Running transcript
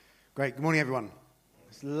Great. Good morning, everyone.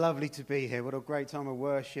 It's lovely to be here. What a great time of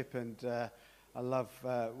worship, and I love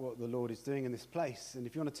what the Lord is doing in this place. And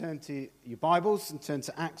if you want to turn to your Bibles and turn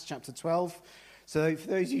to Acts chapter 12. So for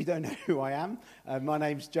those of you who don't know who I am, my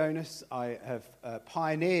name's Jonas. I have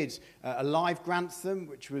pioneered Alive Grantham,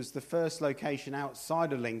 which was the first location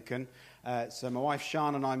outside of Lincoln. So my wife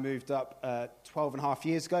Sian and I moved up 12 and a half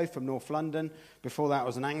years ago from North London. Before that, I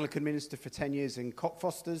was an Anglican minister for 10 years in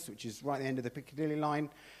Cockfosters, which is right at the end of the Piccadilly line.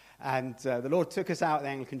 And the Lord took us out of the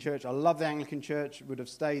Anglican church. I love the Anglican church. Would have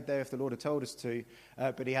stayed there if the Lord had told us to,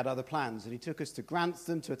 but he had other plans. And he took us to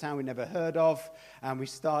Grantham, to a town we never heard of, and we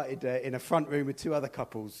started in a front room with two other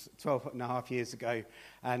couples 12 and a half years ago.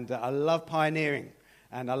 And I love pioneering,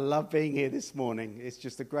 and I love being here this morning. It's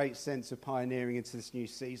just a great sense of pioneering into this new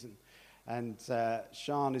season. And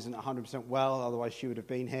Sian isn't 100% well, otherwise she would have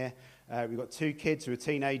been here. We've got two kids who are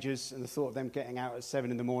teenagers, and the thought of them getting out at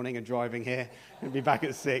 7 a.m. and driving here and be back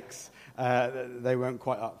at 6, they weren't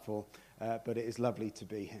quite up for, but it is lovely to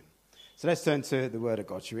be here. So let's turn to the Word of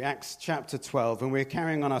God, shall we? Acts chapter 12, and we're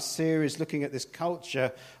carrying on our series looking at this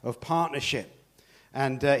culture of partnership.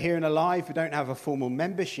 And here in Alive, we don't have a formal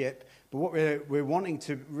membership, but what we're wanting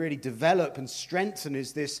to really develop and strengthen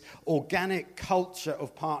is this organic culture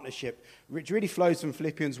of partnership, which really flows from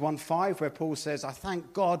Philippians 1:5, where Paul says, I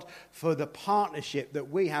thank God for the partnership that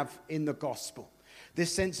we have in the gospel.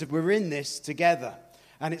 This sense of we're in this together.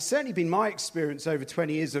 And it's certainly been my experience over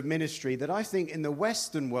 20 years of ministry that I think in the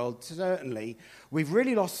Western world, certainly, we've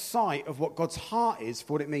really lost sight of what God's heart is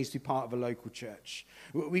for what it means to be part of a local church.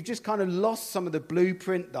 We've just kind of lost some of the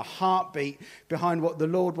blueprint, the heartbeat behind what the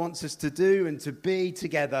Lord wants us to do and to be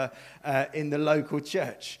together in the local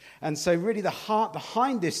church. And so really the heart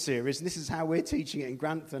behind this series, and this is how we're teaching it in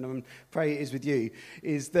Grantham, and I pray it is with you,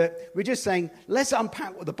 is that we're just saying, let's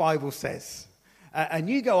unpack what the Bible says. And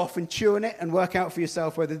you go off and chew on it and work out for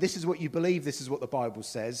yourself whether this is what you believe, this is what the Bible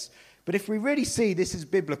says. But if we really see this is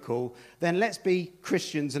biblical, then let's be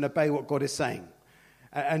Christians and obey what God is saying.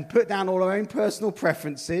 And put down all our own personal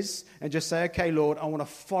preferences and just say, okay, Lord, I want to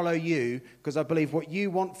follow you because I believe what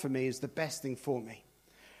you want for me is the best thing for me.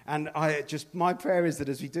 And my prayer is that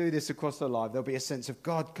as we do this across our life, there'll be a sense of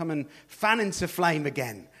God, come and fan into flame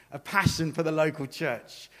again, a passion for the local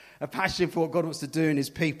church, a passion for what God wants to do in his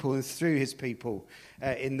people and through his people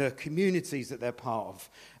in the communities that they're part of.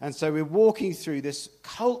 And so we're walking through this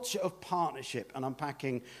culture of partnership and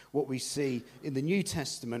unpacking what we see in the New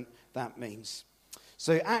Testament that means.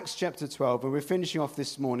 So Acts chapter 12, and we're finishing off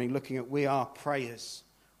this morning looking at we are prayers.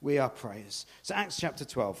 We are prayers. So Acts chapter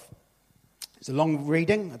 12. It's a long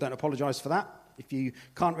reading. I don't apologise for that. If you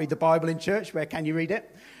can't read the Bible in church, where can you read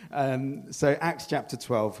it? So Acts chapter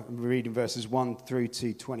 12, and we're reading verses 1 through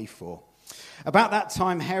to 24. About that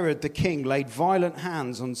time, Herod the king laid violent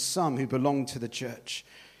hands on some who belonged to the church.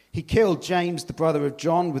 He killed James, the brother of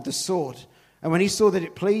John, with the sword. And when he saw that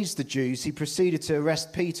it pleased the Jews, he proceeded to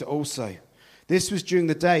arrest Peter also. This was during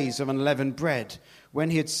the days of unleavened bread. When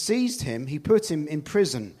he had seized him, he put him in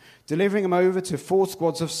prison, delivering him over to 4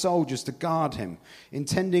 squads of soldiers to guard him,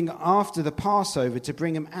 intending after the Passover to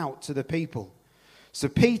bring him out to the people. So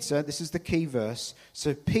Peter, this is the key verse,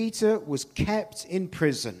 so Peter was kept in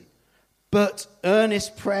prison, but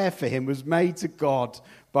earnest prayer for him was made to God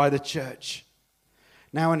by the church.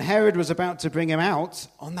 Now when Herod was about to bring him out,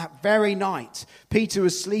 on that very night, Peter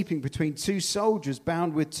was sleeping between 2 soldiers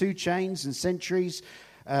bound with 2 chains, and sentries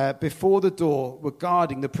before the door were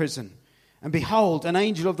guarding the prison. And behold, an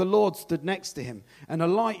angel of the Lord stood next to him, and a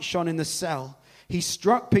light shone in the cell. He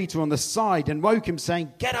struck Peter on the side and woke him,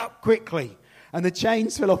 saying, "Get up quickly." And the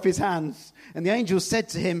chains fell off his hands. And the angel said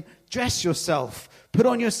to him, "Dress yourself, put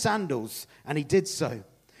on your sandals." And he did so.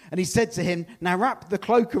 And he said to him, "Now wrap the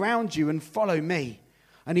cloak around you and follow me."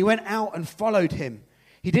 And he went out and followed him.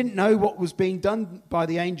 He didn't know what was being done by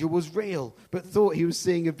the angel was real, but thought he was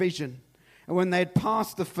seeing a vision. And when they had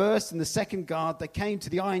passed the first and the second guard, they came to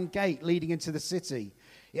the iron gate leading into the city.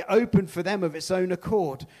 It opened for them of its own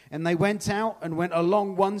accord, and they went out and went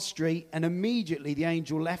along one street, and immediately the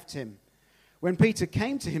angel left him. When Peter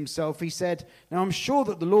came to himself, he said, "Now I'm sure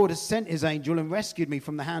that the Lord has sent his angel and rescued me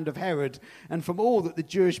from the hand of Herod and from all that the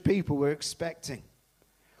Jewish people were expecting."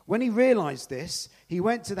 When he realized this, he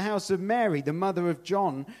went to the house of Mary, the mother of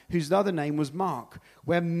John, whose other name was Mark,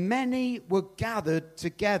 where many were gathered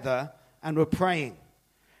together and were praying.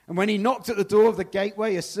 And when he knocked at the door of the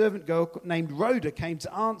gateway, a servant girl named Rhoda came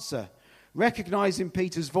to answer. Recognizing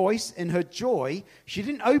Peter's voice, in her joy, she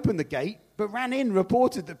didn't open the gate, but ran in and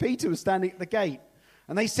reported that Peter was standing at the gate.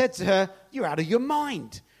 And they said to her, "You're out of your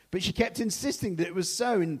mind." But she kept insisting that it was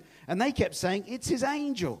so, and they kept saying, "It's his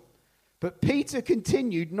angel." But Peter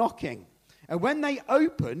continued knocking. And when they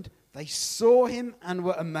opened, They saw him and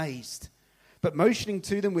were amazed. But motioning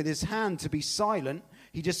to them with his hand to be silent,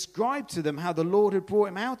 he described to them how the Lord had brought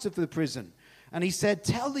him out of the prison. And he said,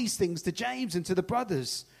 "Tell these things to James and to the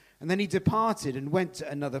brothers." And then he departed and went to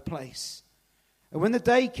another place. And when the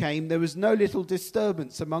day came, there was no little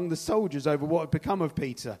disturbance among the soldiers over what had become of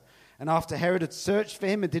Peter. And after Herod had searched for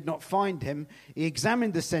him and did not find him, he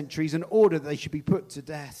examined the sentries and ordered that they should be put to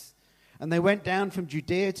death. And they went down from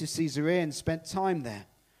Judea to Caesarea and spent time there.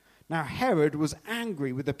 Now Herod was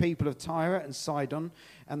angry with the people of Tyre and Sidon,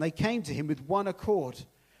 and they came to him with one accord.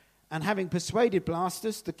 And having persuaded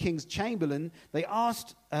Blastus, the king's chamberlain, they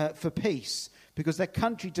asked for peace, because their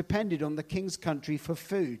country depended on the king's country for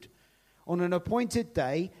food. On an appointed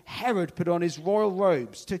day, Herod put on his royal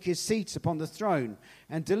robes, took his seat upon the throne,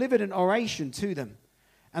 and delivered an oration to them.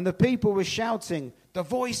 And the people were shouting, "The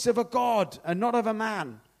voice of a god, and not of a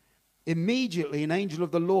man." Immediately an angel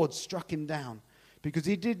of the Lord struck him down, because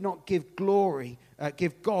he did not give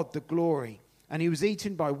God the glory. And he was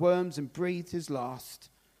eaten by worms and breathed his last.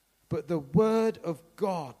 But the word of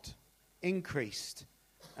God increased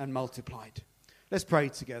and multiplied. Let's pray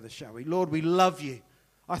together, shall we? Lord, we love you.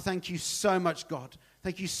 I thank you so much, God.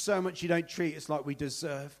 Thank you so much you don't treat us like we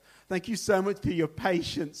deserve. Thank you so much for your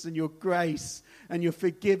patience and your grace and your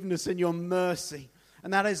forgiveness and your mercy.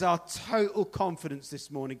 And that is our total confidence this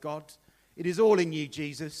morning, God. It is all in you,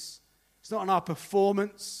 Jesus. It's not in our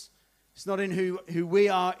performance. It's not in who we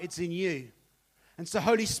are. It's in you. And so,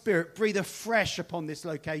 Holy Spirit, breathe afresh upon this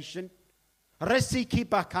location. Resiki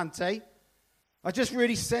bakante. I just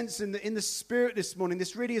really sense in the spirit this morning,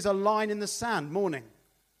 this really is a line in the sand morning.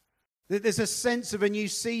 There's a sense of a new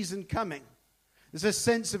season coming. There's a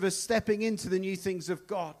sense of us stepping into the new things of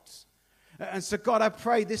God. And so, God, I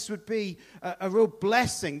pray this would be a real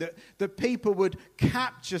blessing, that people would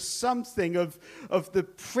capture something of the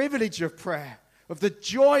privilege of prayer, of the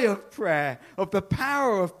joy of prayer, of the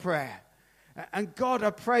power of prayer. And God, I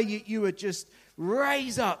pray you would just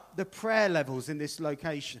raise up the prayer levels in this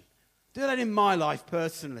location. Do that in my life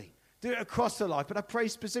personally. Do it across the life. But I pray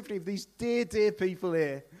specifically for these dear, dear people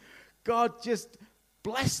here. God, just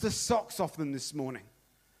bless the socks off them this morning.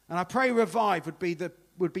 And I pray Revive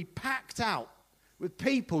would be packed out with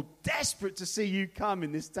people desperate to see you come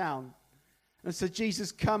in this town. And so,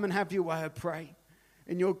 Jesus, come and have your way, I pray,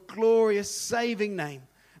 in your glorious saving name.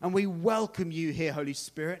 And we welcome you here, Holy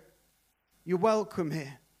Spirit. You're welcome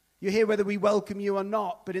here. You're here whether we welcome you or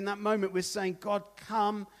not. But in that moment, we're saying, God,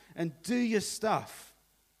 come and do your stuff.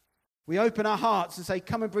 We open our hearts and say,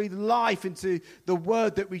 come and breathe life into the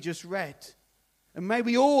word that we just read. And may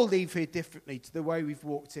we all leave here differently to the way we've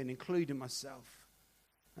walked in, including myself.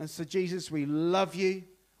 And so, Jesus, we love you.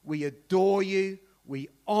 We adore you. We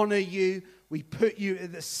honor you. We put you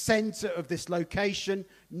at the center of this location.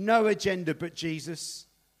 No agenda but Jesus.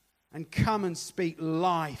 And come and speak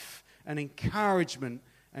life and encouragement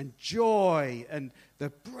and joy and the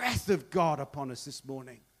breath of God upon us this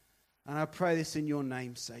morning. And I pray this in your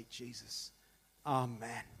name's sake, Jesus.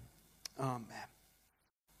 Amen. Amen.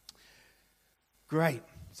 Great.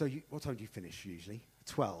 So what time do you finish usually?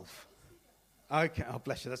 12. Okay. Oh,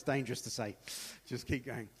 bless you. That's dangerous to say. Just keep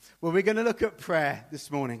going. Well, we're going to look at prayer this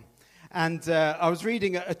morning. And I was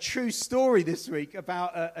reading a true story this week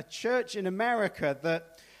about a church in America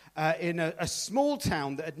that in a small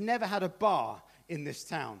town that had never had a bar in this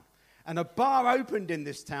town. And a bar opened in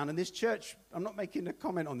this town, and this church, I'm not making a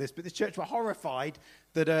comment on this, but this church were horrified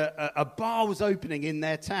that a bar was opening in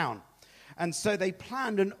their town. And so they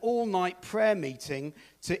planned an all-night prayer meeting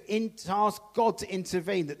to ask God to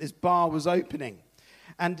intervene that this bar was opening.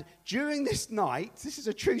 And during this night, this is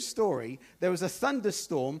a true story, there was a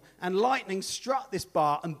thunderstorm, and lightning struck this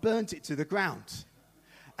bar and burnt it to the ground.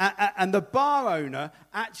 And the bar owner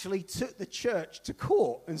actually took the church to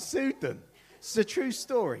court and sued them. It's a true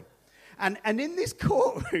story. And in this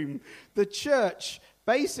courtroom, the church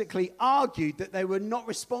basically argued that they were not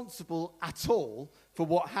responsible at all for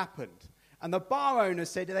what happened. And the bar owner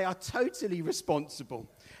said they are totally responsible.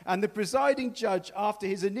 And the presiding judge, after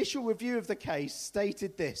his initial review of the case,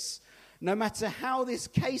 stated this: no matter how this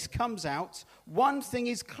case comes out, one thing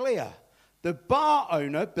is clear. The bar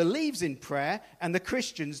owner believes in prayer and the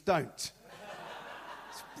Christians don't.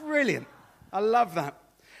 It's brilliant. I love that.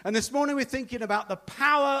 And this morning we're thinking about the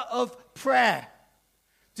power of prayer.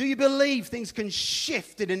 Do you believe things can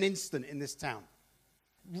shift in an instant in this town?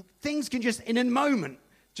 Things can just, in a moment,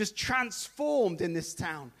 just transformed in this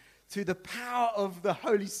town through the power of the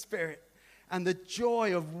Holy Spirit and the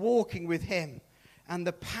joy of walking with Him and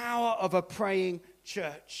the power of a praying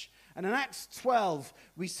church. And in Acts 12,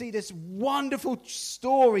 we see this wonderful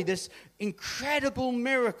story, this incredible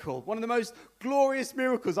miracle, one of the most glorious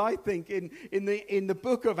miracles, I think, in the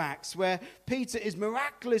book of Acts, where Peter is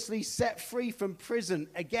miraculously set free from prison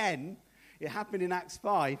again. It happened in Acts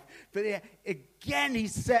 5, but again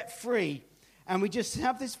he's set free. And we just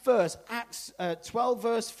have this verse, Acts 12,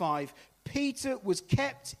 verse 5. Peter was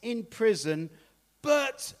kept in prison,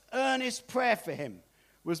 but earnest prayer for him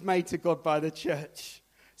was made to God by the church.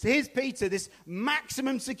 So here's Peter, this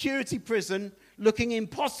maximum security prison, looking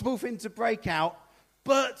impossible for him to break out,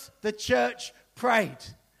 but the church prayed.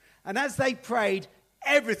 And as they prayed,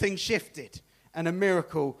 everything shifted and a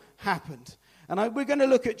miracle happened. And we're going to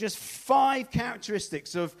look at just 5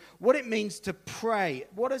 characteristics of what it means to pray.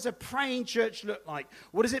 What does a praying church look like?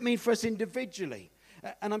 What does it mean for us individually?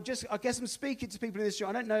 And I guess I'm speaking to people in this room.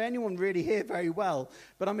 I don't know anyone really here very well,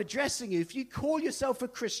 but I'm addressing you. If you call yourself a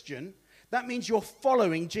Christian, that means you're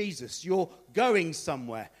following Jesus. You're going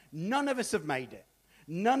somewhere. None of us have made it.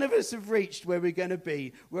 None of us have reached where we're going to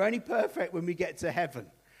be. We're only perfect when we get to heaven.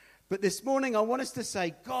 But this morning, I want us to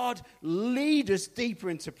say, God, lead us deeper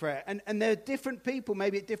into prayer. And there are different people,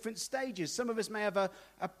 maybe at different stages. Some of us may have a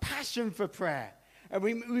passion for prayer. And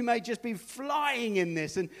we may just be flying in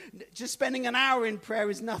this. And just spending an hour in prayer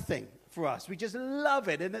is nothing for us. We just love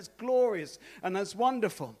it. And that's glorious. And that's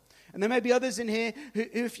wonderful. And there may be others in here who,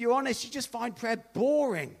 if you're honest, you just find prayer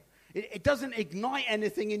boring. It doesn't ignite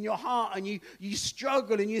anything in your heart. And you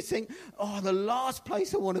struggle and you think, oh, the last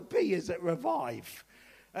place I want to be is at Revive.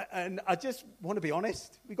 And I just want to be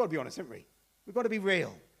honest. We've got to be honest, haven't we? We've got to be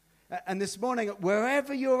real. And this morning,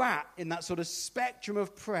 wherever you're at in that sort of spectrum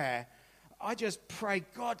of prayer, I just pray,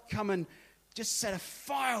 God, come and just set a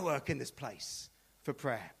firework in this place for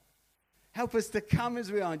prayer. Help us to come as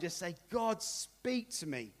we are and just say, God, speak to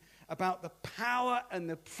me about the power and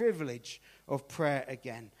the privilege of prayer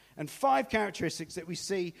again. And 5 characteristics that we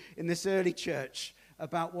see in this early church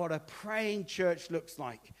about what a praying church looks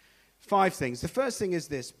like. 5 things. The first thing is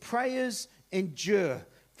this: prayers endure,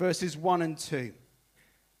 verses 1 and 2.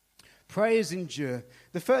 Prayers endure.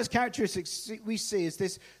 The first characteristic we see is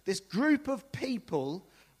this group of people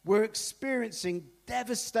were experiencing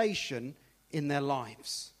devastation in their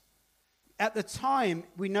lives. At the time,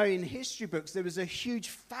 we know in history books, there was a huge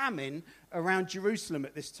famine around Jerusalem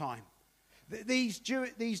at this time. These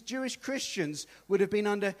Jewish Christians would have been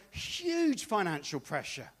under huge financial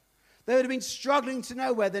pressure. They would have been struggling to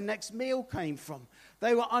know where the next meal came from.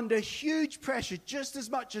 They were under huge pressure just as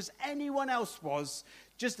much as anyone else was,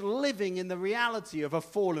 just living in the reality of a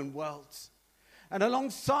fallen world. And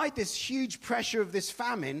alongside this huge pressure of this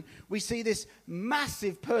famine, we see this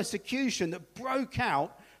massive persecution that broke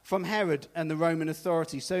out from Herod and the Roman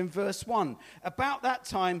authorities. So in verse 1, about that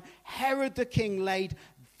time, Herod the king laid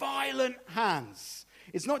violent hands.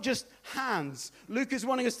 It's not just hands. Luke is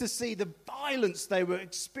wanting us to see the violence they were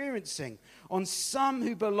experiencing on some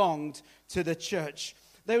who belonged to the church.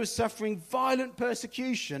 They were suffering violent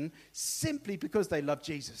persecution simply because they loved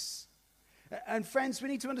Jesus. And friends, we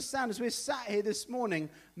need to understand, as we're sat here this morning,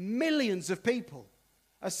 millions of people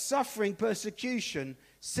are suffering persecution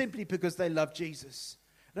simply because they love Jesus.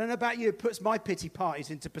 I don't know about you, it puts my pity parties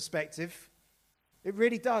into perspective. It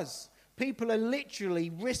really does. People are literally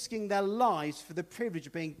risking their lives for the privilege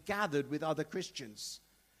of being gathered with other Christians.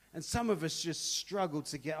 And some of us just struggle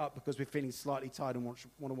to get up because we're feeling slightly tired and want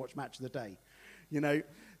to watch Match of the Day. You know,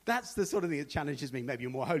 that's the sort of thing that challenges me. Maybe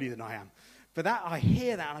you're more holy than I am. But that, I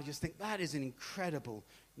hear that and I just think that is an incredible,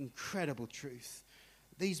 incredible truth.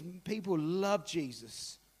 These people love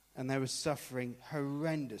Jesus and they were suffering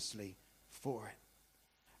horrendously for it.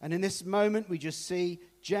 And in this moment, we just see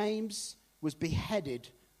James was beheaded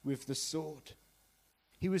with the sword.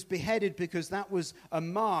 He was beheaded because that was a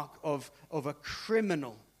mark of a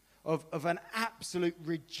criminal, of an absolute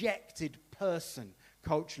rejected person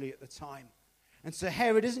culturally at the time. And so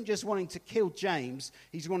Herod isn't just wanting to kill James,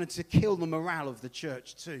 he's wanting to kill the morale of the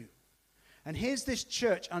church too. And here's this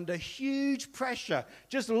church under huge pressure,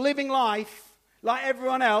 just living life like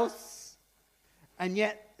everyone else. And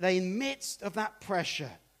yet, in the midst of that pressure,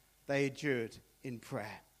 they endured in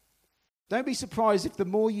prayer. Don't be surprised if the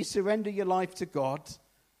more you surrender your life to God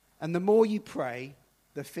and the more you pray,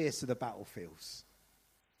 the fiercer the battle feels.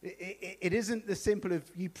 It isn't the simple of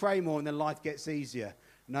you pray more and then life gets easier.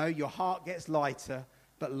 No, your heart gets lighter,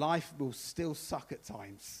 but life will still suck at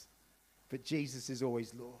times. But Jesus is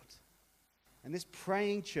always Lord. And this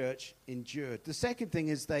praying church endured. The second thing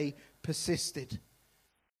is they persisted.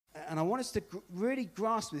 And I want us to really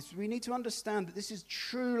grasp this. We need to understand that this is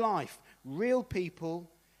true life. Real people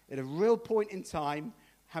at a real point in time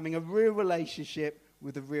having a real relationship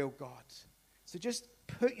with a real God. So just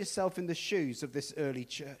put yourself in the shoes of this early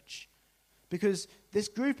church. Because this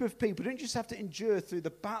group of people don't just have to endure through the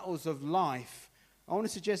battles of life. I want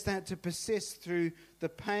to suggest they had to persist through the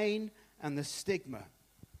pain and the stigma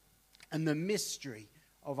and the mystery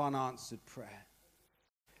of unanswered prayer.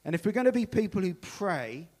 And if we're going to be people who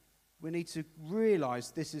pray, we need to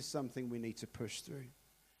realize this is something we need to push through.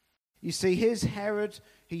 You see, here's Herod.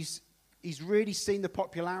 He's really seen the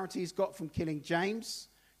popularity he's got from killing James,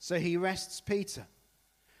 so he arrests Peter.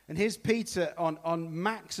 And here's Peter on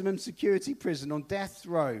maximum security prison, on death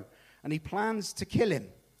row, and he plans to kill him.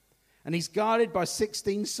 And he's guarded by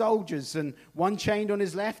 16 soldiers, and one chained on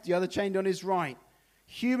his left, the other chained on his right.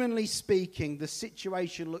 Humanly speaking, the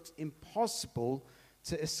situation looks impossible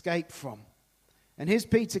to escape from. And here's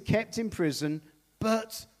Peter kept in prison,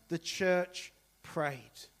 but the church prayed.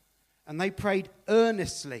 And they prayed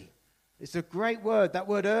earnestly. It's a great word. That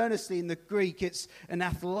word earnestly in the Greek, it's an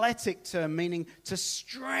athletic term meaning to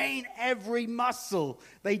strain every muscle.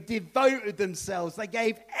 They devoted themselves. They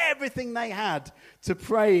gave everything they had to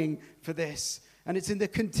praying for this. And it's in the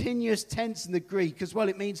continuous tense in the Greek as well.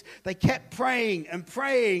 It means they kept praying and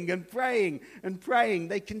praying and praying and praying.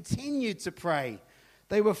 They continued to pray.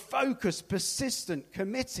 They were focused, persistent,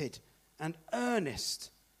 committed, and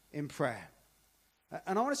earnest in prayer.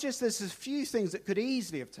 And I want to suggest there's a few things that could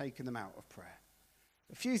easily have taken them out of prayer.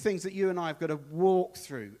 A few things that you and I have got to walk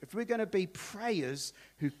through. If we're going to be prayers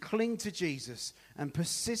who cling to Jesus and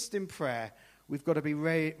persist in prayer, we've got to be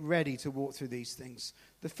ready to walk through these things.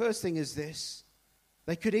 The first thing is this.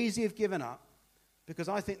 They could easily have given up because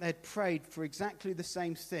I think they'd prayed for exactly the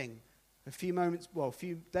same thing a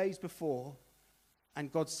few days before, and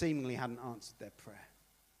God seemingly hadn't answered their prayer.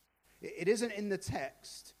 It isn't in the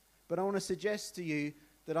text, but I want to suggest to you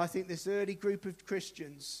that I think this early group of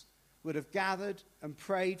Christians would have gathered and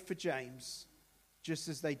prayed for James just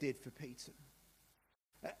as they did for Peter.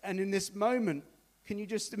 And in this moment, can you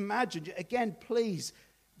just imagine, again, please,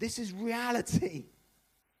 this is reality.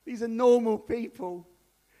 These are normal people.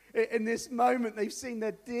 In this moment, they've seen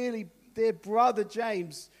their dear brother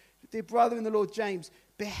James, dear brother in the Lord James,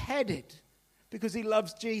 beheaded because he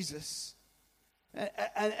loves Jesus.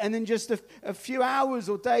 And then just a few hours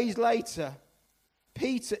or days later,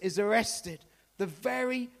 Peter is arrested. The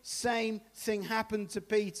very same thing happened to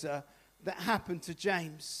Peter that happened to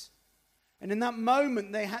James. And in that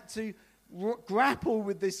moment, they had to grapple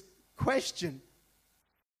with this question.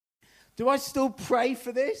 Do I still pray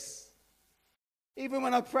for this? Even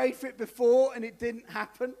when I prayed for it before and it didn't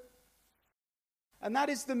happen? And that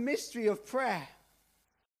is the mystery of prayer.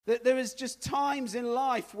 That there is just times in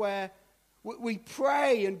life where we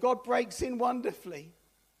pray and God breaks in wonderfully.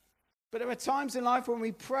 But there are times in life when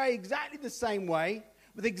we pray exactly the same way,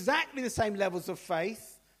 with exactly the same levels of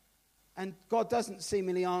faith, and God doesn't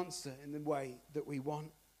seemingly answer in the way that we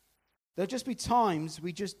want. There'll just be times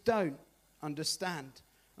we just don't understand.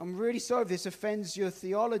 I'm really sorry if this offends your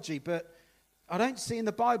theology, but I don't see in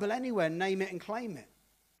the Bible anywhere name it and claim it.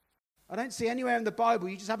 I don't see anywhere in the Bible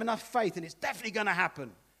you just have enough faith and it's definitely going to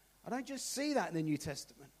happen. I don't just see that in the New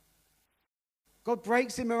Testament. God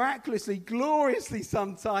breaks in miraculously, gloriously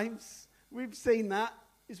sometimes. We've seen that.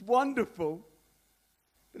 It's wonderful.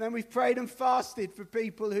 But then we've prayed and fasted for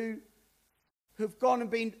people who've gone and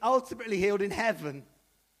been ultimately healed in heaven.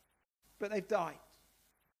 But they've died.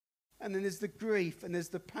 And then there's the grief and there's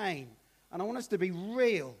the pain. And I want us to be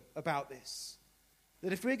real about this.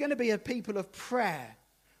 That if we're going to be a people of prayer,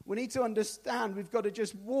 we need to understand we've got to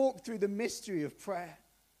just walk through the mystery of prayer.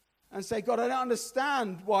 And say, God, I don't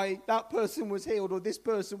understand why that person was healed or this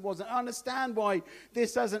person wasn't. I understand why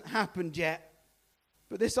this hasn't happened yet.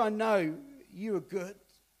 But this I know, you are good.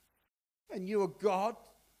 And you are God.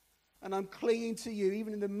 And I'm clinging to you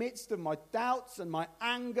even in the midst of my doubts and my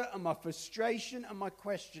anger and my frustration and my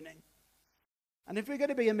questioning. And if we're going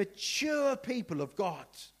to be a mature people of God,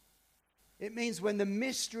 it means when the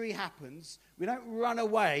mystery happens, we don't run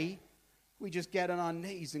away. We just get on our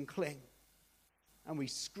knees and cling. And we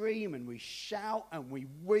scream and we shout and we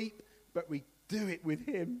weep, but we do it with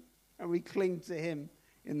him and we cling to him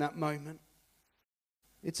in that moment.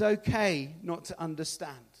 It's okay not to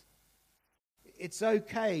understand. It's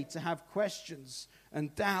okay to have questions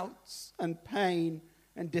and doubts and pain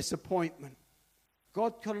and disappointment.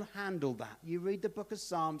 God can handle that. You read the book of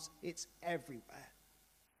Psalms, it's everywhere.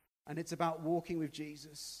 And it's about walking with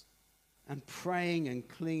Jesus and praying and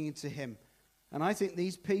clinging to him. And I think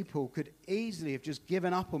these people could easily have just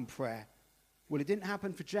given up on prayer. Well, it didn't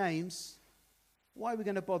happen for James. Why are we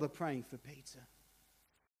going to bother praying for Peter?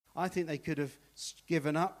 I think they could have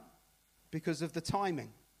given up because of the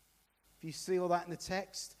timing. If you see all that in the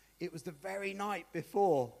text, it was the very night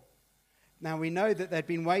before. Now, we know that they'd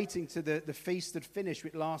been waiting till the feast had finished,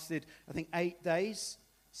 which lasted, I think, 8 days.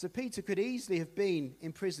 So Peter could easily have been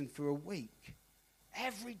in prison for a week.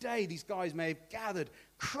 Every day these guys may have gathered,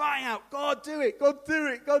 crying out, God, do it, God, do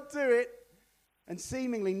it, God, do it. And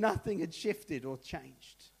seemingly nothing had shifted or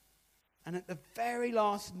changed. And at the very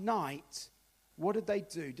last night, what did they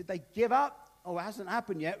do? Did they give up? Oh, it hasn't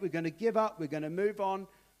happened yet. We're going to give up. We're going to move on.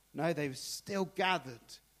 No, they were still gathered,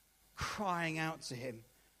 crying out to him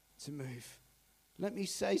to move. Let me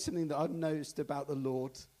say something that I've noticed about the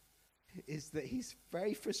Lord, is that he's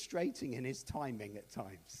very frustrating in his timing at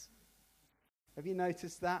times. Have you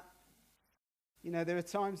noticed that? You know, there are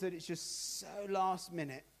times that it's just so last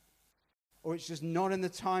minute, or it's just not in the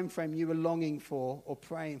time frame you were longing for or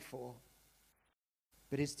praying for.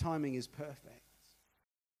 But his timing is perfect.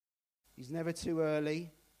 He's never too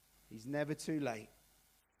early. He's never too late.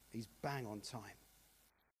 He's bang on time.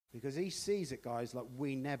 Because he sees it, guys, like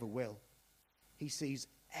we never will. He sees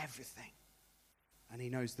everything. And he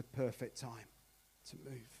knows the perfect time to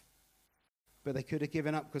move. But they could have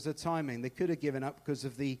given up because of timing. They could have given up because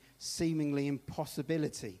of the seemingly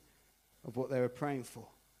impossibility of what they were praying for.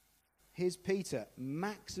 Here's Peter,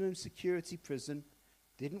 maximum security prison.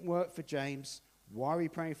 Didn't work for James. Why are we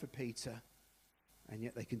praying for Peter? And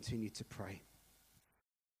yet they continue to pray.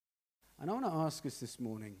 And I want to ask us this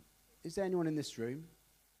morning, is there anyone in this room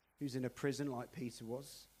who's in a prison like Peter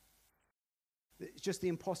was? It's just the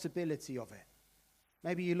impossibility of it.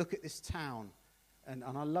 Maybe you look at this town, and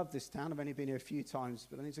I love this town. I've only been here a few times,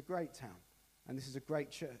 but I think it's a great town. And this is a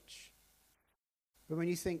great church. But when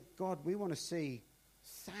you think, God, we want to see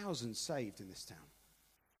thousands saved in this town.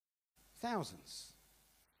 Thousands.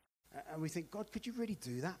 And we think, God, could you really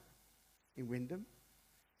do that in Wymondham?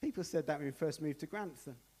 People said that when we first moved to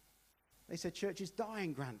Grantham. They said churches die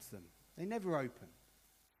in Grantham. They never open.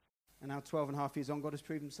 And now 12 and a half years on, God has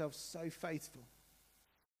proved himself so faithful.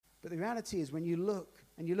 But the reality is when you look,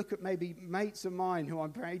 and you look at maybe mates of mine who I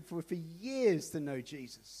prayed for years to know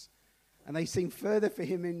Jesus, and they seem further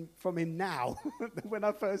from him now than when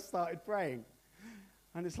I first started praying.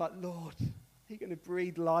 And it's like, Lord, are you going to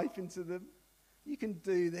breathe life into them? You can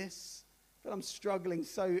do this. But I'm struggling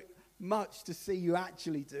so much to see you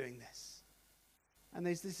actually doing this. And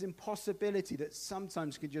there's this impossibility that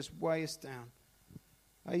sometimes can just weigh us down.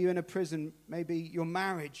 Are you in a prison? Maybe your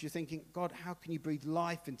marriage, you're thinking, God, how can you breathe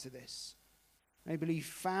life into this? Maybe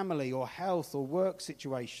family or health or work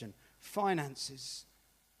situation, finances.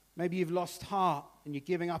 Maybe you've lost heart and you're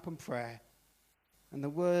giving up on prayer. And the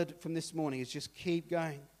word from this morning is just keep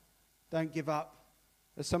going. Don't give up.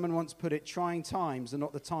 As someone once put it, trying times are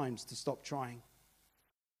not the times to stop trying.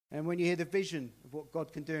 And when you hear the vision of what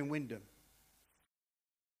God can do in Wymondham,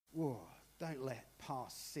 don't let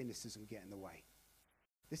past cynicism get in the way.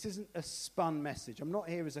 This isn't a spun message. I'm not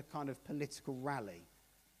here as a kind of political rally.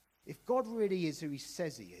 If God really is who he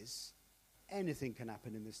says he is, anything can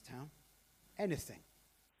happen in this town. Anything.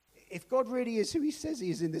 If God really is who he says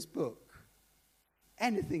he is in this book,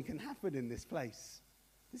 anything can happen in this place.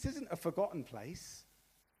 This isn't a forgotten place.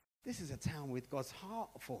 This is a town with God's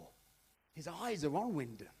heart for. His eyes are on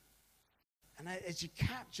Wymondham. And as you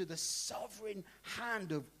capture the sovereign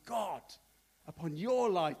hand of God upon your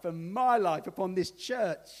life and my life, upon this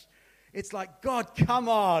church, it's like, God, come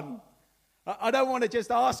on. I don't want to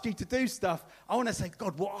just ask you to do stuff. I want to say,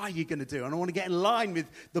 God, what are you going to do? And I want to get in line with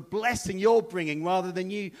the blessing you're bringing rather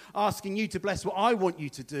than you asking you to bless what I want you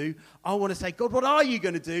to do. I want to say, God, what are you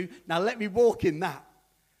going to do? Now let me walk in that.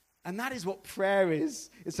 And that is what prayer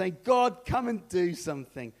is. It's saying, God, come and do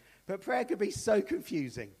something. But prayer can be so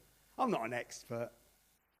confusing. I'm not an expert.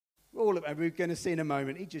 All of it, we're going to see in a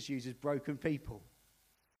moment, he just uses broken people.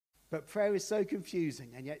 But prayer is so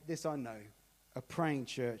confusing, and yet this I know. A praying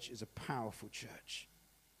church is a powerful church.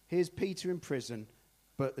 Here's Peter in prison,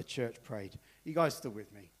 but the church prayed. You guys still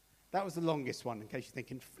with me? That was the longest one, in case you're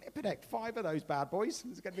thinking, flip it heck, 5 of those bad boys.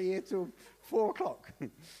 It's going to be here till 4 o'clock.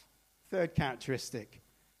 Third characteristic,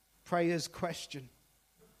 prayer's question.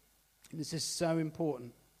 And this is so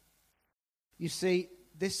important. You see,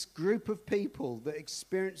 this group of people that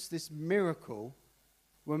experienced this miracle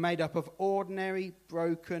were made up of ordinary,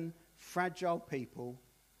 broken, fragile people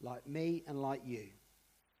like me and like you.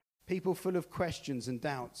 People full of questions and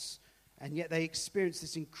doubts, and yet they experience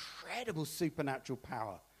this incredible supernatural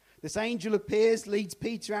power. This angel appears, leads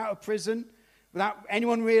Peter out of prison without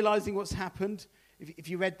anyone realizing what's happened. If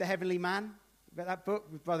you read The Heavenly Man, read that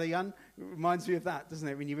book with Brother Young, it reminds me of that, doesn't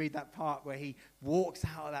it? When you read that part where he walks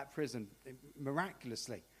out of that prison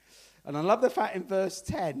miraculously. And I love the fact in verse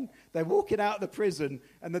 10, they're walking out of the prison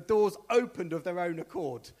and the doors opened of their own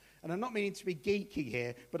accord. And I'm not meaning to be geeky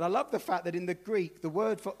here, but I love the fact that in the Greek, the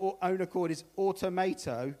word for own accord is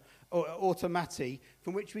automato, or automati,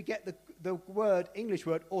 from which we get the English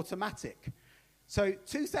word automatic. So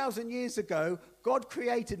 2,000 years ago, God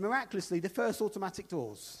created miraculously the first automatic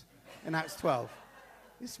doors in Acts 12.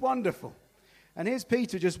 It's wonderful. And here's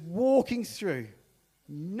Peter just walking through.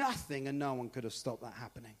 Nothing and no one could have stopped that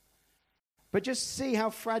happening. But just see how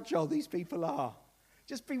fragile these people are.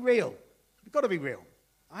 Just be real. You've got to be real.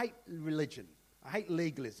 I hate religion. I hate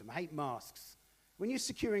legalism. I hate masks. When you're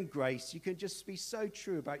securing grace, you can just be so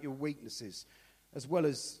true about your weaknesses as well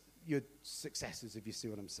as your successes, if you see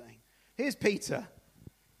what I'm saying. Here's Peter.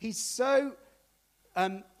 He's so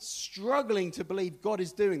struggling to believe God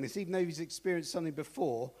is doing this, even though he's experienced something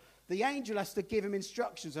before. The angel has to give him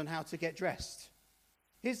instructions on how to get dressed.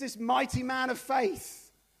 Here's this mighty man of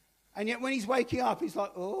faith. And yet when he's waking up, he's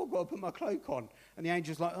like, oh, I've got to put my cloak on. And the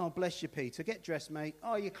angel's like, oh, bless you, Peter. Get dressed, mate.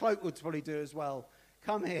 Oh, your cloak would probably do as well.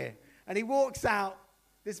 Come here. And he walks out,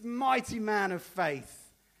 this mighty man of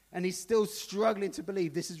faith. And he's still struggling to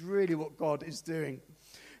believe this is really what God is doing.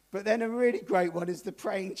 But then a really great one is the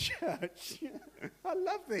praying church. I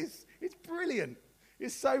love this. It's brilliant.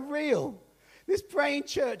 It's so real. This praying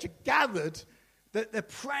church are gathered that they're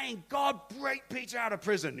praying, God, break Peter out of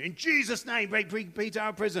prison. In Jesus' name, break Peter out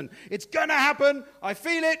of prison. It's going to happen. I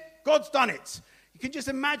feel it. God's done it. You can just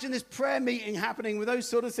imagine this prayer meeting happening with those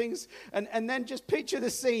sort of things. And then just picture the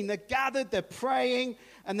scene. They're gathered, they're praying,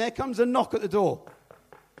 and there comes a knock at the door.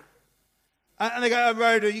 And they go, oh,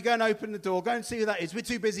 Rhoda, you go and open the door. Go and see who that is. We're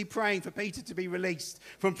too busy praying for Peter to be released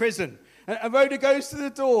from prison. And Rhoda goes to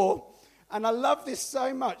the door. And I love this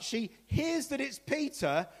so much. She hears that it's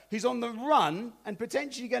Peter who's on the run and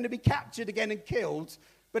potentially going to be captured again and killed.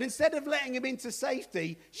 But instead of letting him into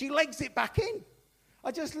safety, she legs it back in.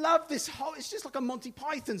 I just love this whole, it's just like a Monty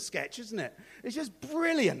Python sketch, isn't it? It's just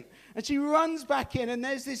brilliant. And she runs back in and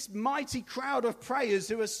there's this mighty crowd of prayers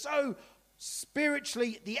who are so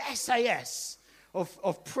spiritually the SAS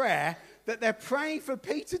of prayer that they're praying for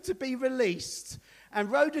Peter to be released. And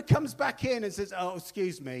Rhoda comes back in and says, oh,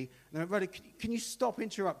 excuse me. No, Rhoda, can you stop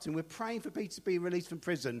interrupting? We're praying for Peter to be released from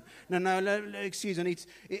prison. No, excuse me.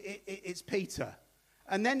 It's Peter.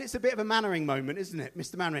 And then it's a bit of a Mannering moment, isn't it?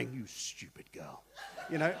 Mr. Mannering, you stupid girl.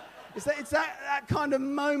 You know, it's that kind of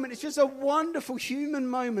moment. It's just a wonderful human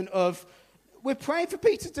moment of, we're praying for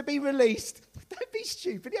Peter to be released. Don't be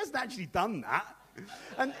stupid. He hasn't actually done that.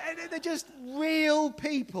 And they're just real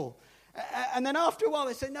people. And then after a while,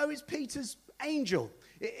 they say, no, it's Peter's angel.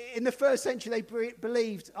 In the first century, they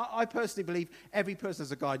believed, I personally believe, every person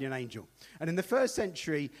has a guardian angel. And in the first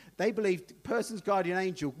century, they believed a person's guardian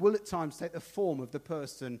angel will at times take the form of the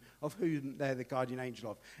person of whom they're the guardian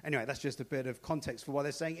angel of. Anyway, that's just a bit of context for why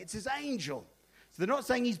they're saying it's his angel. So they're not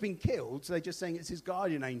saying he's been killed, so they're just saying it's his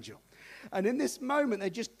guardian angel. And in this moment, they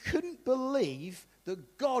just couldn't believe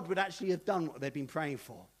that God would actually have done what they'd been praying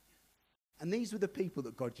for. And these were the people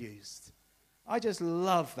that God used. I just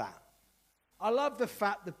love that. I love the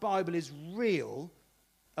fact the Bible is real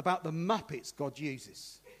about the Muppets God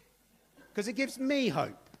uses. Because it gives me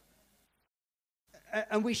hope.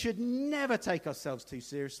 And we should never take ourselves too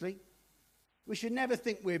seriously. We should never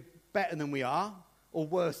think we're better than we are or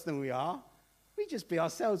worse than we are. We just be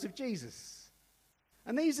ourselves with Jesus.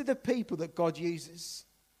 And these are the people that God uses.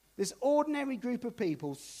 This ordinary group of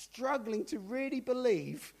people struggling to really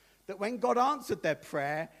believe that when God answered their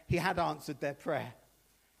prayer, he had answered their prayer.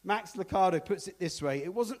 Max Lucado puts it this way: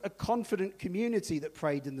 it wasn't a confident community that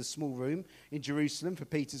prayed in the small room in Jerusalem for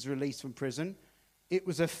Peter's release from prison. It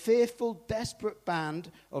was a fearful, desperate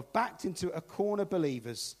band of backed into a corner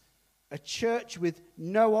believers, a church with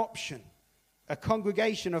no option, a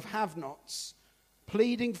congregation of have-nots,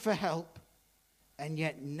 pleading for help, and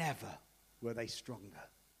yet never were they stronger.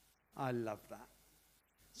 I love that.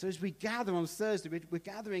 So as we gather on Thursday, we're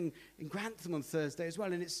gathering in Grantham on Thursday as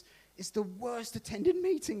well, and it's the worst attended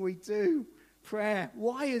meeting we do, prayer.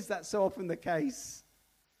 Why is that so often the case?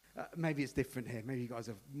 Maybe it's different here. Maybe you guys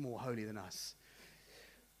are more holy than us.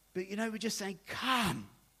 But, we're just saying, come,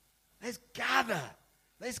 let's gather,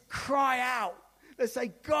 let's cry out, let's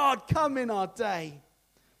say, God, come in our day.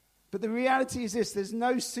 But the reality is this: there's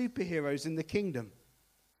no superheroes in the kingdom.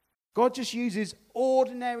 God just uses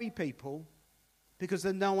ordinary people because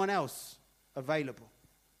there's no one else available.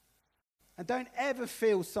 And don't ever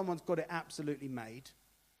feel someone's got it absolutely made.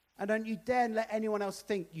 And don't you dare let anyone else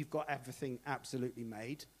think you've got everything absolutely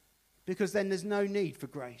made, because then there's no need for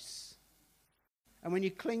grace. And when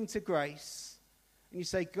you cling to grace and you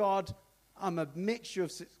say, God, I'm a mixture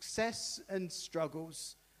of success and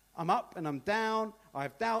struggles, I'm up and I'm down. I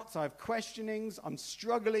have doubts. I have questionings. I'm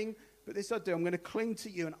struggling. But this I do. I'm going to cling to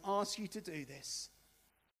you and ask you to do this.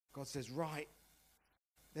 God says, right,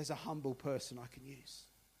 there's a humble person I can use.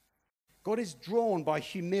 God is drawn by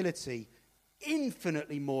humility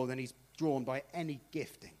infinitely more than he's drawn by any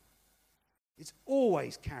gifting. It's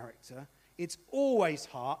always character. It's always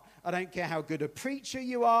heart. I don't care how good a preacher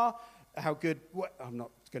you are, I'm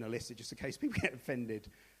not going to list it just in case people get offended.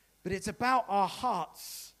 But it's about our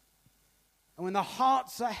hearts. And when the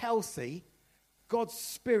hearts are healthy, God's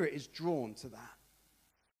Spirit is drawn to that.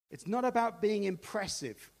 It's not about being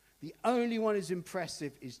impressive. The only one who's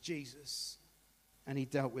impressive is Jesus. And he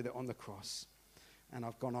dealt with it on the cross. And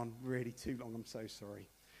I've gone on really too long. I'm so sorry.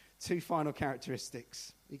 2 final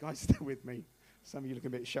characteristics. You guys still with me? Some of you look a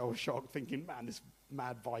bit shell-shocked thinking, man, this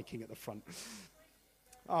mad Viking at the front.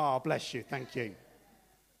 Oh, bless you. Thank you.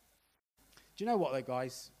 Do you know what, though,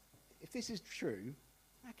 guys? If this is true,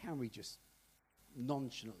 how can we just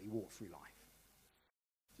nonchalantly walk through life?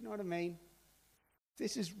 Do you know what I mean? If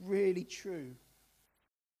this is really true,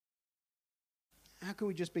 how can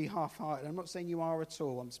we just be half-hearted? I'm not saying you are at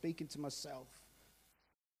all. I'm speaking to myself.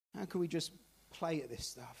 How can we just play at this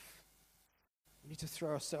stuff? We need to throw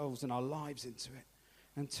ourselves and our lives into it.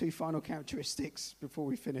 And 2 final characteristics before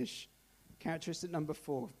we finish. Characteristic number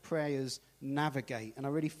 4, prayers navigate. And I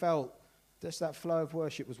really felt just that flow of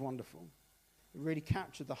worship was wonderful. It really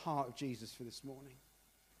captured the heart of Jesus for this morning.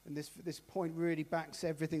 And this point really backs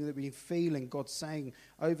everything that we've been feeling God saying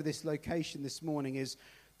over this location this morning is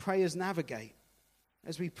prayers navigate.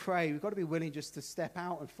 As we pray, we've got to be willing just to step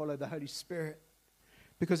out and follow the Holy Spirit.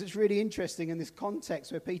 Because it's really interesting in this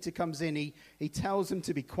context where Peter comes in, he tells them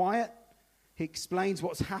to be quiet. He explains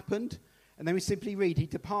what's happened. And then we simply read, he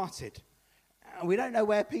departed. And we don't know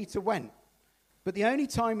where Peter went. But the only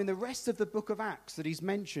time in the rest of the book of Acts that he's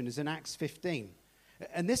mentioned is in Acts 15.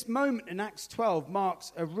 And this moment in Acts 12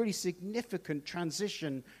 marks a really significant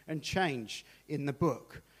transition and change in the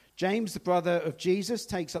book. James, the brother of Jesus,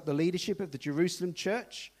 takes up the leadership of the Jerusalem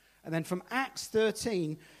church. And then from Acts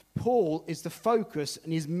 13, Paul is the focus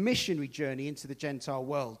in his missionary journey into the Gentile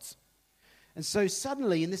world. And so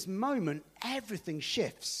suddenly in this moment, everything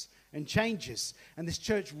shifts and changes. And this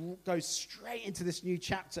church goes straight into this new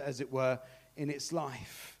chapter, as it were, in its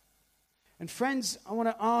life. And friends, I want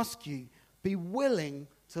to ask you, be willing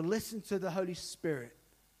to listen to the Holy Spirit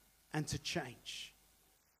and to change.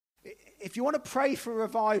 If you want to pray for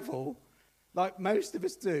revival, like most of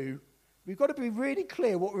us do, we've got to be really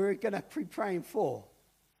clear what we're going to be praying for.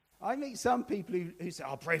 I meet some people who say,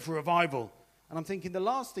 I'll pray for revival. And I'm thinking the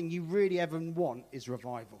last thing you really ever want is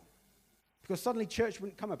revival. Because suddenly church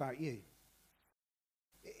wouldn't come about you.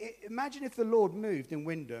 Imagine if the Lord moved in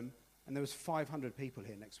Wyndham and there was 500 people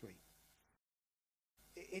here next week.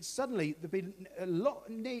 It's suddenly, there'd be a lot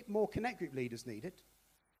more connect group leaders needed.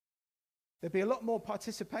 There'd be a lot more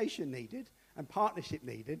participation needed and partnership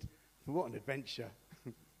needed. What an adventure.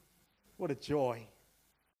 What a joy.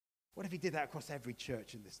 What if he did that across every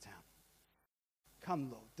church in this town? Come,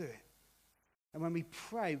 Lord, do it. And when we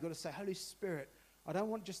pray, we've got to say, Holy Spirit, I don't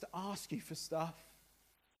want just to ask you for stuff.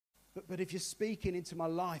 But if you're speaking into my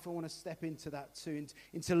life, I want to step into that too,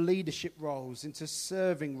 into leadership roles, into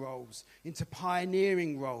serving roles, into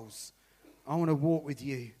pioneering roles. I want to walk with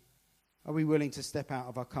you. Are we willing to step out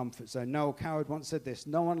of our comfort zone? Noel Coward once said this,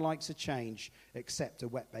 no one likes a change except a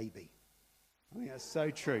wet baby. I think that's so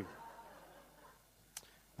true.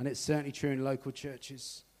 And it's certainly true in local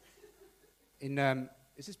churches.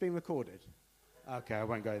 Is this being recorded? Okay, I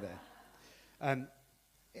won't go there.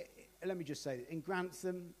 Let me just say, in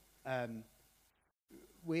Grantham,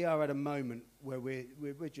 we are at a moment where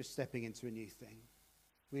we're just stepping into a new thing.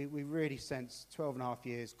 We really sense 12 and a half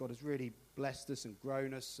years, God has really blessed us and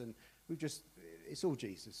grown us, and it's all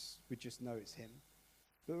Jesus. We just know it's him.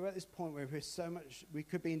 But we're at this point where we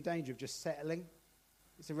could be in danger of just settling.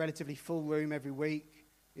 It's a relatively full room every week.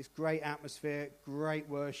 It's great atmosphere, great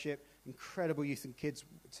worship, incredible youth and kids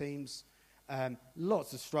teams,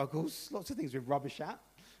 lots of struggles, lots of things we're rubbish at.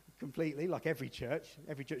 Completely, like every church.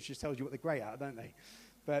 Every church just tells you what they're great at, don't they?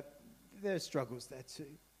 But there's struggles there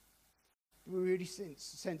too. We really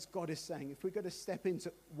sense God is saying, if we're going to step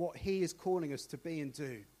into what he is calling us to be and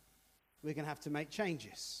do, we're going to have to make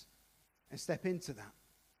changes and step into that.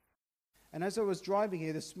 And as I was driving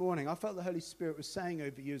here this morning, I felt the Holy Spirit was saying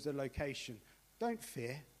over you as a location, don't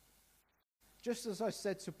fear. Just as I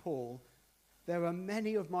said to Paul, there are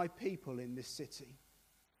many of my people in this city.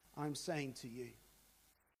 I'm saying to you,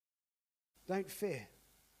 don't fear.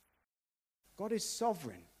 God is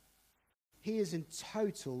sovereign. He is in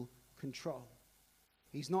total control.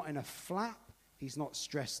 He's not in a flap. He's not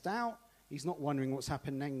stressed out. He's not wondering what's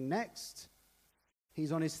happening next.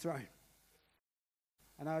 He's on his throne.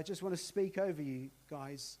 And I just want to speak over you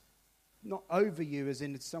guys, not over you as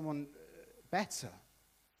in someone better,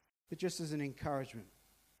 but just as an encouragement.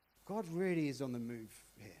 God really is on the move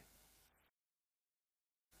here.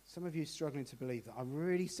 Some of you are struggling to believe that. I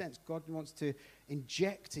really sense God wants to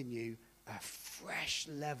inject in you a fresh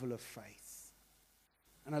level of faith.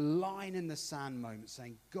 And a line in the sand moment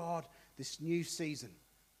saying, God, this new season,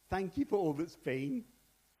 thank you for all that's been,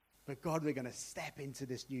 but God, we're going to step into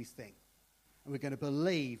this new thing. And we're going to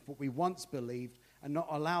believe what we once believed and not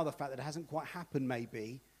allow the fact that it hasn't quite happened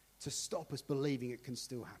maybe to stop us believing it can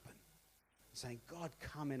still happen. Saying, God,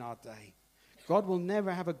 come in our day. God will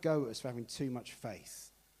never have a go at us for having too much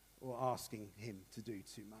faith or asking him to do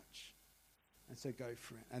too much. And so go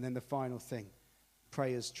for it. And then the final thing,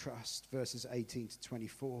 pray as trust, verses 18 to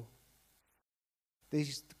 24.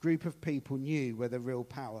 This group of people knew where the real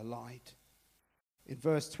power lied. In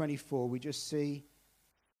verse 24, we just see,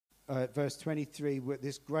 verse 23, where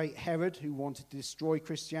this great Herod who wanted to destroy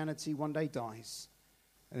Christianity one day dies.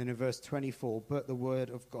 And then in verse 24, but the word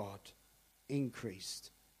of God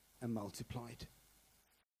increased and multiplied.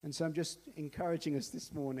 And so I'm just encouraging us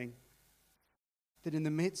this morning that in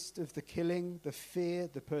the midst of the killing, the fear,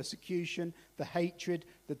 the persecution, the hatred,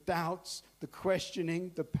 the doubts, the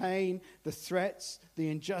questioning, the pain, the threats, the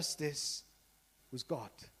injustice, was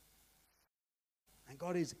God. And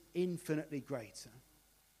God is infinitely greater.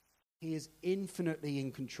 He is infinitely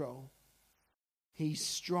in control. He's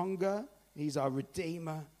stronger, he's our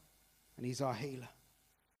Redeemer, and he's our healer.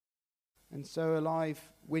 And so, Alive,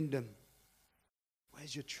 Wyndham,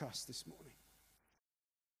 where's your trust this morning?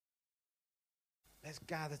 Let's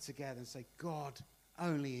gather together and say, God,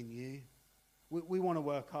 only in you. We want to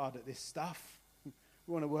work hard at this stuff. We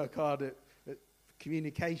want to work hard at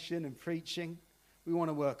communication and preaching. We want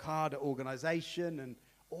to work hard at organization, and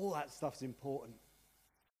all that stuff's important.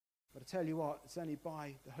 But I tell you what, it's only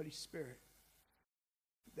by the Holy Spirit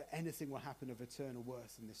that anything will happen of eternal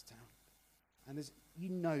worth in this town. And as you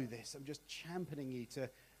know this, I'm just championing you to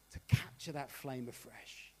capture that flame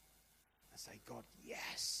afresh and say, God,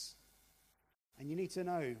 yes. And you need to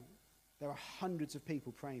know there are hundreds of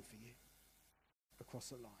people praying for you across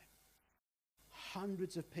the line.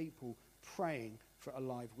 Hundreds of people praying for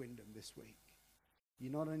Alive Wyndham this week.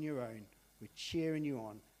 You're not on your own. We're cheering you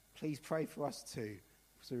on. Please pray for us too,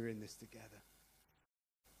 so we're in this together.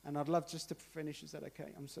 And I'd love just to finish. Is that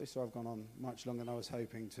okay? I'm so sorry I've gone on much longer than I was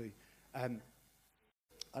hoping to.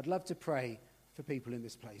 I'd love to pray for people in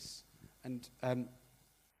this place. And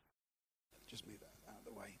just move that out of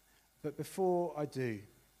the way. But before I do,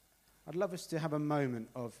 I'd love us to have a moment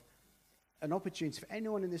of an opportunity for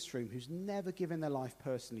anyone in this room who's never given their life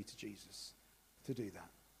personally to Jesus to do that.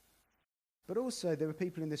 But also, there are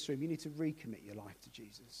people in this room, you need to recommit your life to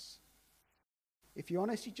Jesus. If you're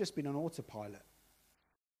honest, you've just been on autopilot.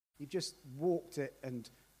 You've just walked it, and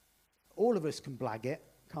all of us can blag it,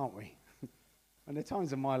 can't we? And there are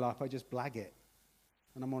times in my life I just blag it,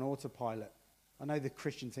 and I'm on autopilot. I know the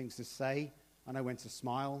Christian things to say. I know when to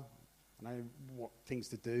smile. I know what things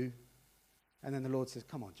to do. And then the Lord says,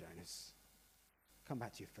 come on, Jonas. Come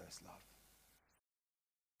back to your first love.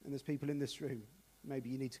 And there's people in this room, maybe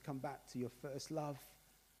you need to come back to your first love,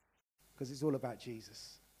 because it's all about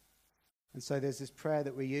Jesus. And so there's this prayer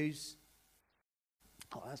that we use.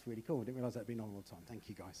 Oh, that's really cool. I didn't realize that'd been on all the time. Thank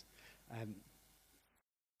you, guys.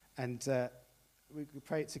 We could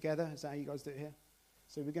pray it together. Is that how you guys do it here?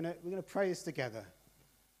 So we're gonna pray this together.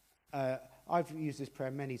 I've used this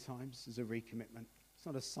prayer many times as a recommitment. It's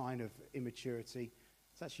not a sign of immaturity.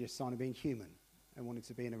 It's actually a sign of being human and wanting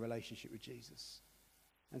to be in a relationship with Jesus.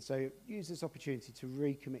 And so use this opportunity to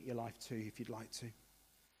recommit your life to, if you'd like to.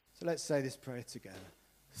 So let's say this prayer together.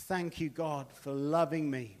 Thank you, God, for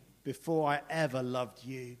loving me before I ever loved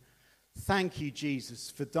you. Thank you,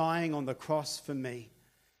 Jesus, for dying on the cross for me.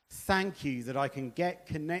 Thank you that I can get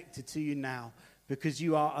connected to you now because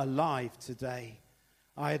you are alive today.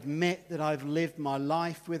 I admit that I've lived my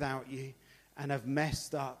life without you and have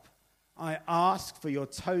messed up. I ask for your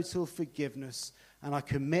total forgiveness and I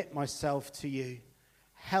commit myself to you.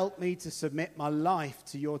 Help me to submit my life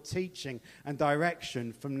to your teaching and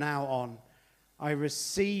direction from now on. I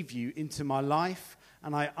receive you into my life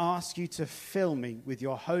and I ask you to fill me with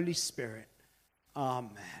your Holy Spirit.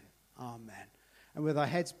 Amen. Amen. And with our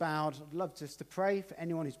heads bowed, I'd love just to pray for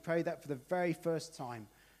anyone who's prayed that for the very first time.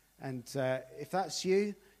 And if that's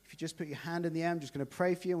you, if you just put your hand in the air, I'm just going to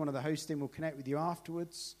pray for you. One of the host team will connect with you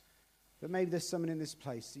afterwards. But maybe there's someone in this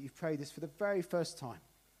place that you've prayed this for the very first time.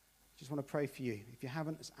 Just want to pray for you. If you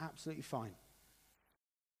haven't, it's absolutely fine.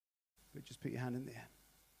 But just put your hand in the air.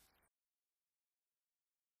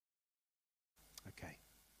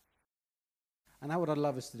 And now what I'd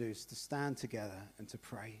love us to do is to stand together and to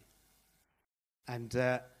pray. And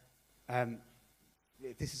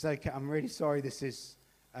if this is okay, I'm really sorry this is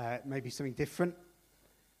maybe something different.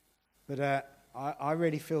 But I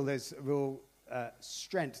really feel there's a real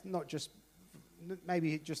strength, not just,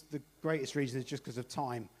 maybe just the greatest reason is just because of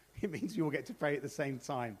time. It means we all get to pray at the same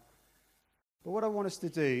time. But what I want us to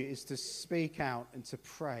do is to speak out and to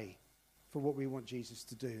pray for what we want Jesus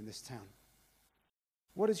to do in this town.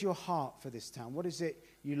 What is your heart for this town? What is it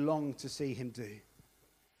you long to see him do?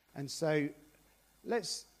 And so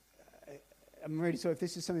I'm really sorry if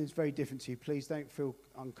this is something that's very different to you. Please don't feel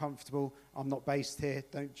uncomfortable. I'm not based here.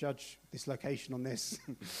 Don't judge this location on this.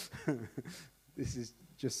 This is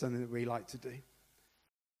just something that we like to do.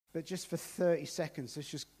 But just for 30 seconds, let's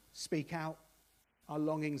just speak out our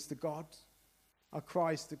longings to God, our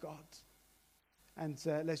cries to God. And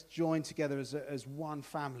let's join together as one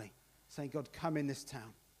family, saying, God, come in this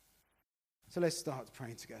town. So let's start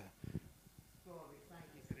praying together. God, we thank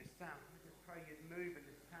you for this town. We just pray you'd move in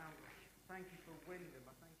this town. Thank you for Wyndham.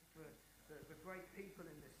 I thank you for the great people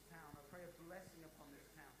in this town. I pray a blessing upon this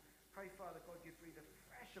town. Pray, Father God, you breathe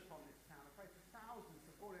afresh upon this town. I pray for thousands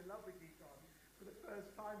to fall in love with you, God, for the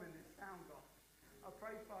first time in this town, God. I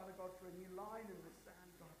pray, Father God, for a new line in this town,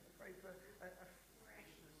 God. I pray for a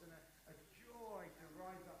freshness and a joy to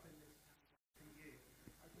rise up in this town, God, for you.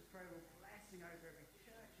 I just pray a blessing over every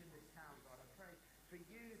church in this town, God. I pray for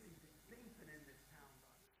unity to deepen in this town,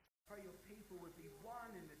 God. I pray your people would be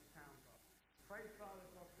one in this town, God. Pray, Father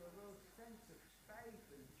God, for a real sense of faith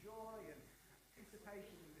and joy and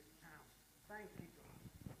anticipation in this town. Thank you, God.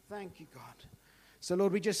 Thank you, God. So,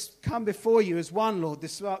 Lord, we just come before you as one, Lord,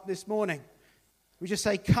 this morning. We just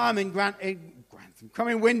say, come in Grantham, come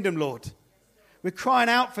in Wyndham, Lord. We're crying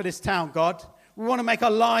out for this town, God. We want to make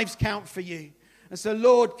our lives count for you. And so,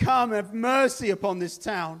 Lord, come and have mercy upon this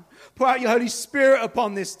town. Pour out your Holy Spirit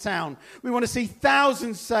upon this town. We want to see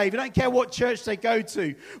thousands saved. We don't care what church they go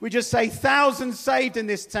to. We just say thousands saved in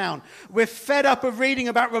this town. We're fed up of reading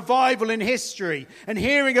about revival in history and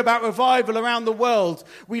hearing about revival around the world.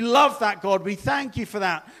 We love that, God. We thank you for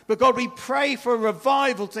that. But, God, we pray for a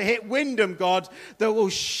revival to hit Wyndham, God, that will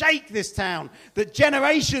shake this town, that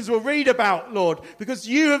generations will read about, Lord, because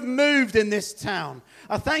you have moved in this town.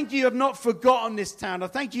 I thank you have not forgotten this town. I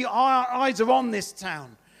thank you our eyes are on this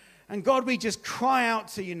town. And God, we just cry out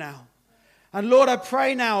to you now. And Lord, I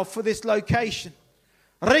pray now for this location.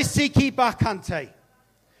 Risiki bakante.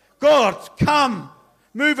 God, come.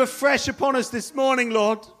 Move afresh upon us this morning,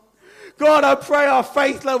 Lord. God, I pray our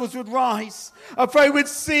faith levels would rise. I pray we'd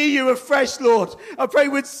see you afresh, Lord. I pray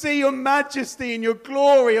we'd see your majesty and your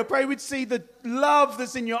glory. I pray we'd see the love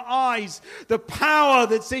that's in your eyes, the power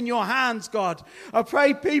that's in your hands, God. I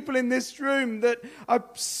pray people in this room that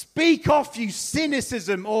speak off you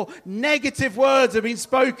cynicism or negative words have been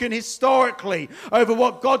spoken historically over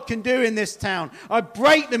what God can do in this town. I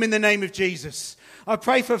break them in the name of Jesus. I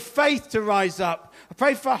pray for faith to rise up. I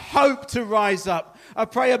pray for hope to rise up. I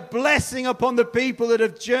pray a blessing upon the people that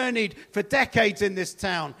have journeyed for decades in this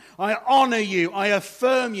town. I honor you. I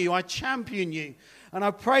affirm you. I champion you. And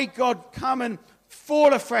I pray, God, come and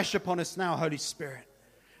fall afresh upon us now, Holy Spirit.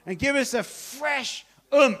 And give us a fresh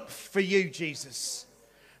oomph for you, Jesus.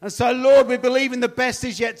 And so, Lord, we believe in the best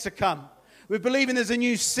is yet to come. We believe in there's a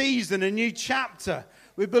new season, a new chapter.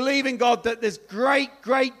 We believe in, God, that there's great,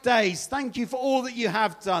 great days. Thank you for all that you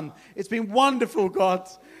have done. It's been wonderful, God.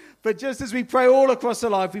 But just as we pray all across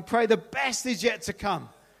our life, we pray the best is yet to come.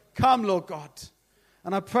 Come, Lord God.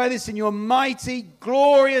 And I pray this in your mighty,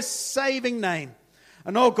 glorious, saving name.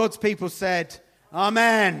 And all God's people said,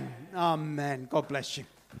 Amen. Amen. God bless you.